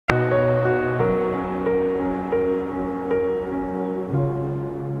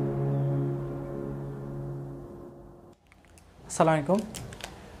আসসালামু আলাইকুম।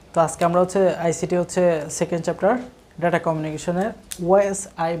 তো আজকে আমরা আইসিটি সেকেন্ড চ্যাপ্টার ডাটা কমিউনিকেশনের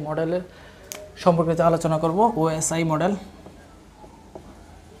ওএসআই মডেলের সম্পর্কে আলোচনা করব। ওএসআই মডেল,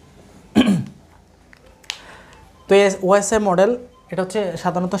 তো এই ওএসআই মডেল এটা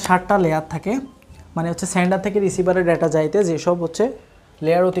সাধারণত 7টা লেয়ার থাকে, মানে সেন্ডার থেকে রিসিভারের ডাটা যাইতে যেসব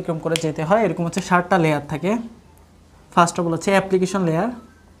লেয়ার অতিক্রম করে যেতে হয়, এরকম 7টা লেয়ার থাকে। First of all application layer,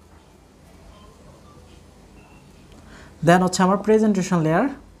 দেন আমার প্রেজেন্টেশন লেয়ার,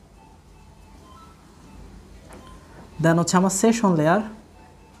 দেন আমার সেশন লেয়ার,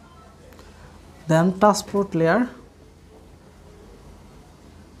 দেন ট্রান্সপোর্ট লেয়ার,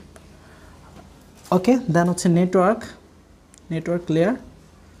 ওকে, দেন network layer,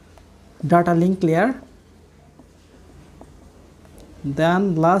 data link layer, দেন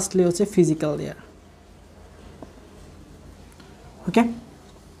লাস্টলি ফিজিক্যাল লেয়ার। ওকে,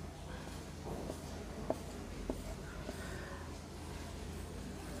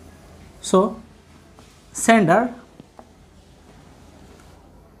 সো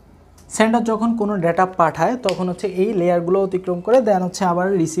সেন্ডার যখন কোনো ডেটা পাঠায় তখন এই লেয়ারগুলো অতিক্রম করে দেন আবার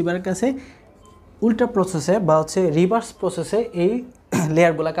রিসিভারের কাছে উল্টা প্রসেসে বা রিভার্স প্রসেসে এই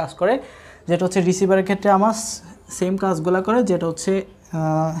লেয়ারগুলো কাজ করে, যেটা রিসিভারের ক্ষেত্রে আমার সেম কাজগুলো করে, যেটা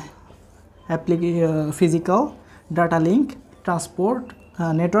physical, data link, transport,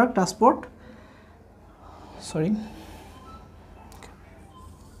 network transport,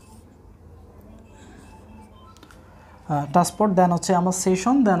 transport, দেন আমার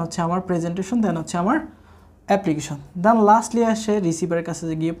সেশন, দেন আমার প্রেজেন্টেশন, দেন আমার অ্যাপ্লিকেশন, দেন লাস্টলি আসে রিসিভারের কাছে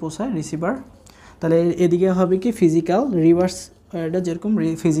গিয়ে পৌঁছায় রিসিভার। তাহলে এদিকে হবে কি ফিজিক্যাল, রিভার্স এটা যেরকম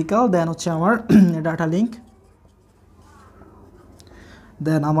ফিজিক্যাল, দেন আমার ডাটা লিঙ্ক,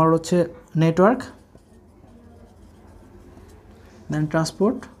 দেন আমার নেটওয়ার্ক, দেন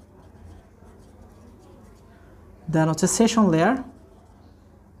ট্রান্সপোর্ট, দেন সেশন লেয়ার,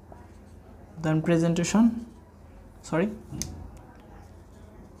 দেন প্রেজেন্টেশন,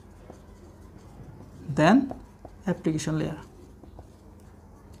 দেন অ্যাপ্লিকেশন লেয়ার।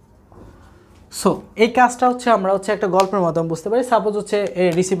 সো এই কাজটা আমরা একটা গল্পের মাধ্যমে বুঝতে পারি। সাপোজ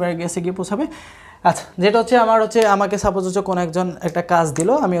রিসিভারের কাছে গিয়ে পৌঁছাবে। আচ্ছা, যেটা আমাকে সাপোজ কোনো একজন একটা কাজ দিল,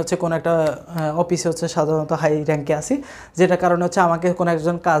 আমি কোনো একটা অফিসে সাধারণত হাই র্যাঙ্কে আছি, যেটা কারণে আমাকে কোনো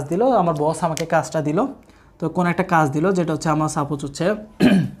একজন কাজ দিল, আমার বস আমাকে কাজটা দিল। তো কোনো একটা কাজ দিল যেটা আমার সাপোজ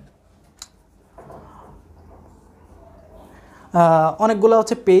অনেকগুলো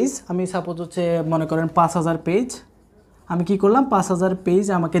পেজ, আমি সাপোজ মনে করেন 5000 পেজ, আমি কি করলাম 5000 পেজ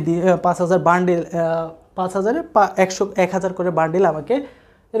আমাকে দিয়ে 5000 বান্ডেল, 5000-এ 1000 করে বান্ডেল আমাকে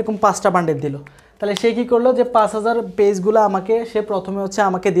এরকম 5টা বান্ডেল দিল। তাহলে সে কি করলো যে 5000 পেজগুলো আমাকে সে প্রথমে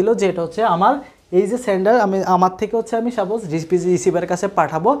আমাকে দিল, যে এটা আমার এই যে সেন্ডার, আমি আমার থেকে আমি সাপোজ রিসিভারের কাছে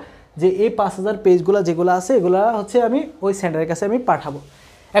পাঠাবো, যে এই 5000 পেজগুলো যেগুলো আছে এগুলো আমি ওই সেন্ডারের কাছে আমি পাঠাবো।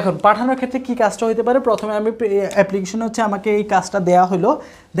 এখন পাঠানোর ক্ষেত্রে কি কাজটা হতে পারে, প্রথমে আমি অ্যাপ্লিকেশনে আমাকে এই কাজটা দেওয়া হলো,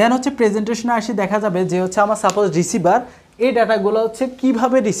 দেন প্রেজেন্টেশনে আসি দেখা যাবে যে আমার সাপোজ রিসিভার এই ডাটাগুলো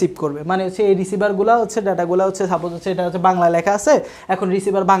কীভাবে রিসিভ করবে, মানে এই রিসিভারগুলো ডাটাগুলো সাপোজ এটা বাংলা লেখা আছে, এখন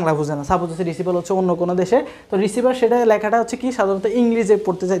রিসিভার বাংলা বুঝে না, সাপোজ রিসিভার অন্য কোনো দেশে, তো রিসিভার সেটা লেখাটা কি সাধারণত ইংলিশে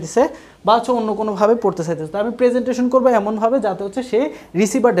পড়তে চাইতেছে বা অন্য কোনোভাবে পড়তে চাইতেছে। তো আমি প্রেজেন্টেশন করবো এমনভাবে যাতে সে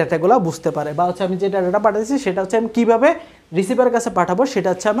রিসিভার ডাটাগুলো বুঝতে পারে, বা আমি যে ডাটাটা পাঠাচ্ছি সেটা আমি কীভাবে রিসিভারের কাছে পাঠাবো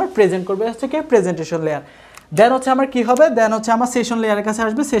সেটা আমার প্রেজেন্ট করবে কি প্রেজেন্টেশন লেয়ার। দেন আমার কি হবে, দেন আমার সেশন লেয়ারের কাছে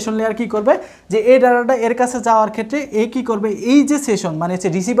আসবে। সেশন লেয়ার কি করবে, যে এই ডাটাটা এর কাছে যাওয়ার ক্ষেত্রে এ কি করবে, এই যে সেশন মানে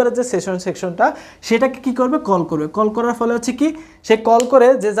রিসিভারের যে সেকশনটা সেটাকে কি করবে, কল করবে। কল করার ফলে কি সে কল করে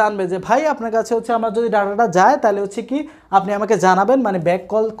যে জানবে যে ভাই আপনার কাছে আমার যদি ডাটাটা যায় তাহলে কি আপনি আমাকে জানাবেন, মানে ব্যাক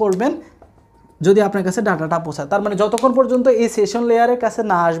কল করবেন যদি আপনার কাছে ডাটাটা পৌঁছায়। তার মানে যতক্ষণ পর্যন্ত এই সেশন লেয়ারের কাছে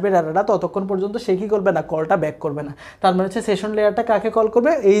না আসবে ডাটাটা, ততক্ষণ পর্যন্ত সে কী করবে না, কলটা ব্যাক করবে না। তার মানে সেশন লেয়ারটা কাকে কল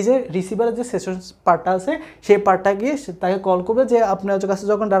করবে, এই যে রিসিভারের যে সেশন পার্টটা আছে সেই পার্টটা গিয়ে তাকে কল করবে যে আপনার কাছে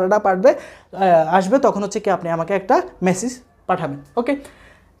যখন ডাটাটা আসবে তখন কি আপনি আমাকে একটা মেসেজ পাঠাবেন। ওকে,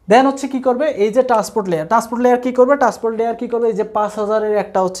 দেন কি করবে, এই যে ট্রান্সপোর্ট লেয়ার কি করবে, এই যে 5000-এর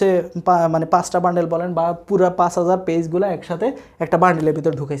একটা মানে 5টা বান্ডেল বলেন বা পুরো 5000 পেজগুলো একসাথে একটা বান্ডেলের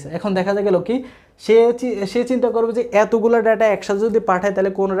ভিতর ঢুকেছে। এখন দেখা গেল কি সে চিন্তা করবে যে এতগুলো ডাটা একসাথে যদি পাঠায়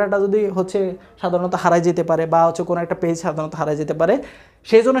তাহলে কোনো ডাটা যদি সাধারণত হারাই যেতে পারে, বা কোনো একটা পেজ সাধারণত হারাই যেতে পারে।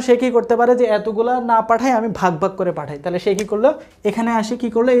 সেই জন্য সে কী করতে পারে যে এতগুলো না পাঠায় আমি ভাগ ভাগ করে পাঠাই। তাহলে সে কী করলো, এখানে আসে কী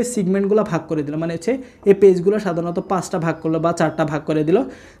করলো, এই সিগমেন্টগুলো ভাগ করে দিল, মানে হচ্ছে এই পেজগুলো সাধারণত 5টা ভাগ করলো বা 4টা ভাগ করে দিল।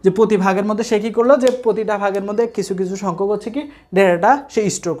 যে প্রতি ভাগের মধ্যে সে কী করলো, যে প্রতিটা ভাগের মধ্যে কিছু কিছু সংখ্যক হচ্ছে কি ডেটাটা সে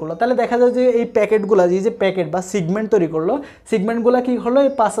স্টোর করলো। তাহলে দেখা যায় যে এই প্যাকেটগুলো, যে প্যাকেট বা সিগমেন্ট তৈরি করলো, সিগমেন্টগুলো কী হলো,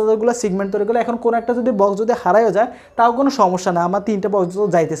 এই 5000গুলো সিগমেন্ট তৈরি করলো। এখন কোনো একটা যদি বক্স যদি হারায়ও যায় তাও কোনো সমস্যা না, আমার 3টে বক্স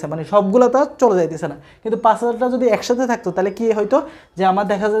যাইতেছে, মানে সবগুলো তো চলে যাইতেছে না। কিন্তু 5000টা যদি একসাথে থাকতো তাহলে কি হয়তো, যে আমার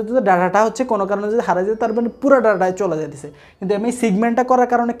দেখা যেত যে ডাটাটা হচ্ছে কোনো কারণে যদি হারা যেত, তার মানে পুরো ডাটায় চলে যাইতেছে। কিন্তু আমি সিগমেন্টটা করার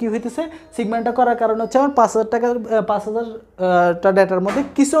কারণে কি হইতেছে, সিগমেন্টটা করার কারণে হচ্ছে আমার 5000টা ডেটার মধ্যে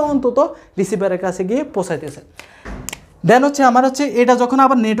কিছু অন্তত রিসিভারের কাছে গিয়ে পৌঁছাইতেছে। দেন হচ্ছে আমার হচ্ছে এটা যখন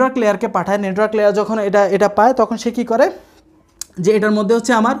আবার নেটওয়ার্ক লেয়ারকে পাঠায়, নেটওয়ার্ক লেয়ার যখন এটা পায় তখন সে কী করে, যে এটার মধ্যে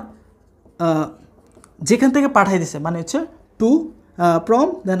হচ্ছে আমার যেখান থেকে পাঠাই দিছে, মানে হচ্ছে টু ফ্রম,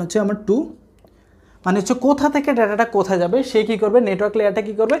 দেন হচ্ছে আমার টু, মানে হচ্ছে কোথা থেকে ডাটাটা কোথায় যাবে, সে কী করবে, নেটওয়ার্ক লেয়ারটা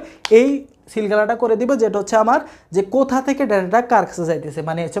কী করবে, এই সিলগালাটা করে দিবে, যেটা হচ্ছে আমার যে কোথা থেকে ডাটাটা কার কাছে যাইতেছে,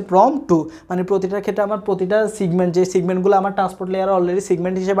 মানে হচ্ছে ফ্রম টু, মানে প্রতিটার ক্ষেত্রে আমার প্রতিটা সিগমেন্ট, যে সিগমেন্টগুলো আমার ট্রান্সপোর্ট লেয়ারে অলরেডি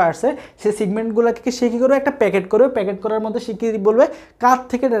সিগমেন্ট হিসেবে আসছে, সেই সিগমেন্টগুলোকে সে কী করবে, একটা প্যাকেট করবে, প্যাকেট করার মধ্যে সে কী বলবে, কার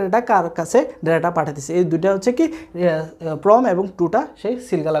থেকে ডাটাটা কার কাছে ডাটাটা পাঠাতেছে, এই দুইটা হচ্ছে কি ফ্রম এবং টুটা সেই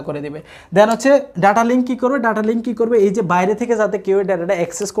সিলগালা করে দিবে। দেন হচ্ছে ডাটা লিঙ্ক কী করবে, ডাটা লিঙ্ক কী করবে, এই যে বাইরে থেকে যাতে কেউ ডাটাটা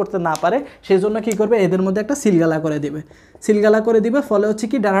অ্যাক্সেস করতে না পারে সেই জন্য কী করবে, এদের মধ্যে একটা সিলগালা করে দিবে, সিলগালা করে দিবে, ফলে হচ্ছে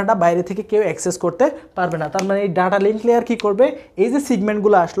কি ডাটাটা বাইরে থেকে কেউ অ্যাক্সেস করতে পারবে না। তার মানে এই ডাটা লিঙ্ক লেয়ার কী করবে, এই যে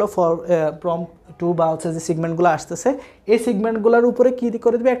সিগমেন্টগুলো আসলো ফ্রম টু বা হচ্ছে যে সিগমেন্টগুলো আসতেছে, এই সিগমেন্টগুলোর উপরে কী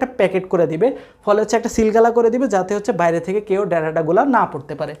করে দিবে, একটা প্যাকেট করে দিবে, ফলে হচ্ছে একটা সিলগালা করে দিবে, যাতে হচ্ছে বাইরে থেকে কেউ ডাটাগুলো না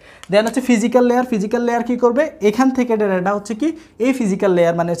পড়তে পারে। দেন হচ্ছে ফিজিক্যাল লেয়ার, ফিজিক্যাল লেয়ার কী করবে, এখান থেকে ডাটাটা হচ্ছে কি এই ফিজিক্যাল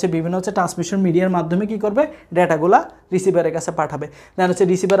লেয়ার, মানে হচ্ছে বিভিন্ন হচ্ছে ট্রান্সমিশন মিডিয়ার মাধ্যমে কী করবে, ডাটাগুলো রিসিভারের কাছে পাঠাবে। দেন হচ্ছে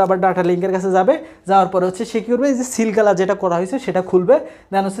রিসিভার আবার ডাটা লিঙ্কের কাছে যাবে, যাওয়ার পরে হচ্ছে সে কী করবে, এই যে সিলগালা যেটা করা হয়েছে সেটা খুলবে।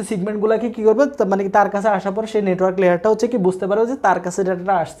 দেন হচ্ছে সিগমেন্টগুলোকে কী করবে, মানে তার কাছে আসার পর সেই নেটওয়ার্ক লেয়ারটা হচ্ছে কি বুঝতে পারবে যে তার কাছে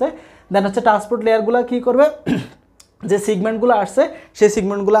ডাটাটা আসছে। দেন হচ্ছে ট্রান্সপোর্ট লেয়ারগুলো কী করবে, যে সিগমেন্টগুলো আসছে সেই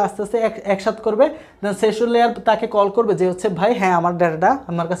সিগমেন্টগুলো আস্তে আস্তে একসাথ করবে। দেন সেশন লেয়ার তাকে কল করবে যে হচ্ছে ভাই হ্যাঁ আমার ডাটাটা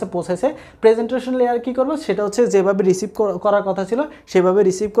আমার কাছে পৌঁছেছে। প্রেজেন্টেশন লেয়ার কী করবে, সেটা হচ্ছে যেভাবে রিসিভ করার কথা ছিল সেভাবে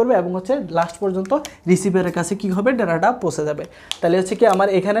রিসিভ করবে এবং হচ্ছে লাস্ট পর্যন্ত রিসিভারের কাছে কী হবে, ডাটাটা পৌঁছে যাবে। তাহলে হচ্ছে কি আমার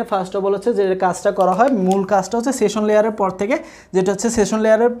এখানে ফার্স্ট অফ অল হচ্ছে যে কাজটা করা হয়, মূল কাজটা হচ্ছে সেশন লেয়ারের পর থেকে, যেটা হচ্ছে সেশন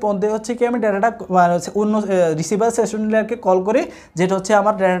লেয়ারের মধ্যে হচ্ছে কি আমি ডাটাটা অন্য রিসিভার সেশন লেয়ারকে কল করি, যেটা হচ্ছে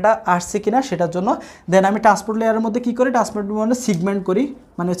আমার ডাটাটা আসছে কিনা সেটার জন্য। দেন আমি ট্রান্সপোর্ট লেয়ারের মধ্যে কী করি, ট্রান্সপোর্টের মধ্যে সিগমেন্ট করি,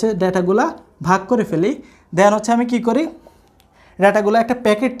 মানে হচ্ছে ডাটাগুলা ভাগ করে ফেলি। দেন হচ্ছে আমি কী করি, ডাটাগুলো একটা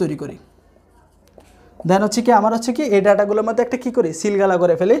প্যাকেট তৈরি করি। দেন হচ্ছে কি আমার হচ্ছে কি এই ডাটাগুলোর মধ্যে একটা কী করি, সিলগালা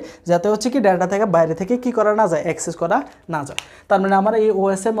করে ফেলি, যাতে হচ্ছে কি ডাটা থেকে বাইরে থেকে কী করা না যায়, অ্যাক্সেস করা না যায়। তার মানে আমার এই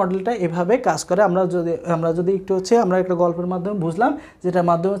ওএসআই মডেলটা এভাবে কাজ করে। আমরা যদি একটু হচ্ছে আমরা একটা গল্পের মাধ্যমে বুঝলাম, যেটার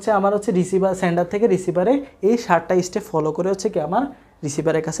মাধ্যমে হচ্ছে আমার হচ্ছে রিসিভার সেন্ডার থেকে রিসিভারে এই 7টা স্টেপ ফলো করে হচ্ছে কি আমার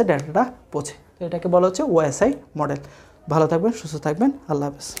রিসিভারের কাছে ডাটাটা পৌঁছে। তো এটাকে বলা হচ্ছে ওএসআই মডেল। ভালো থাকবেন, সুস্থ থাকবেন, আল্লাহ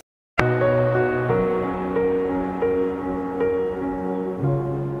হাফেজ।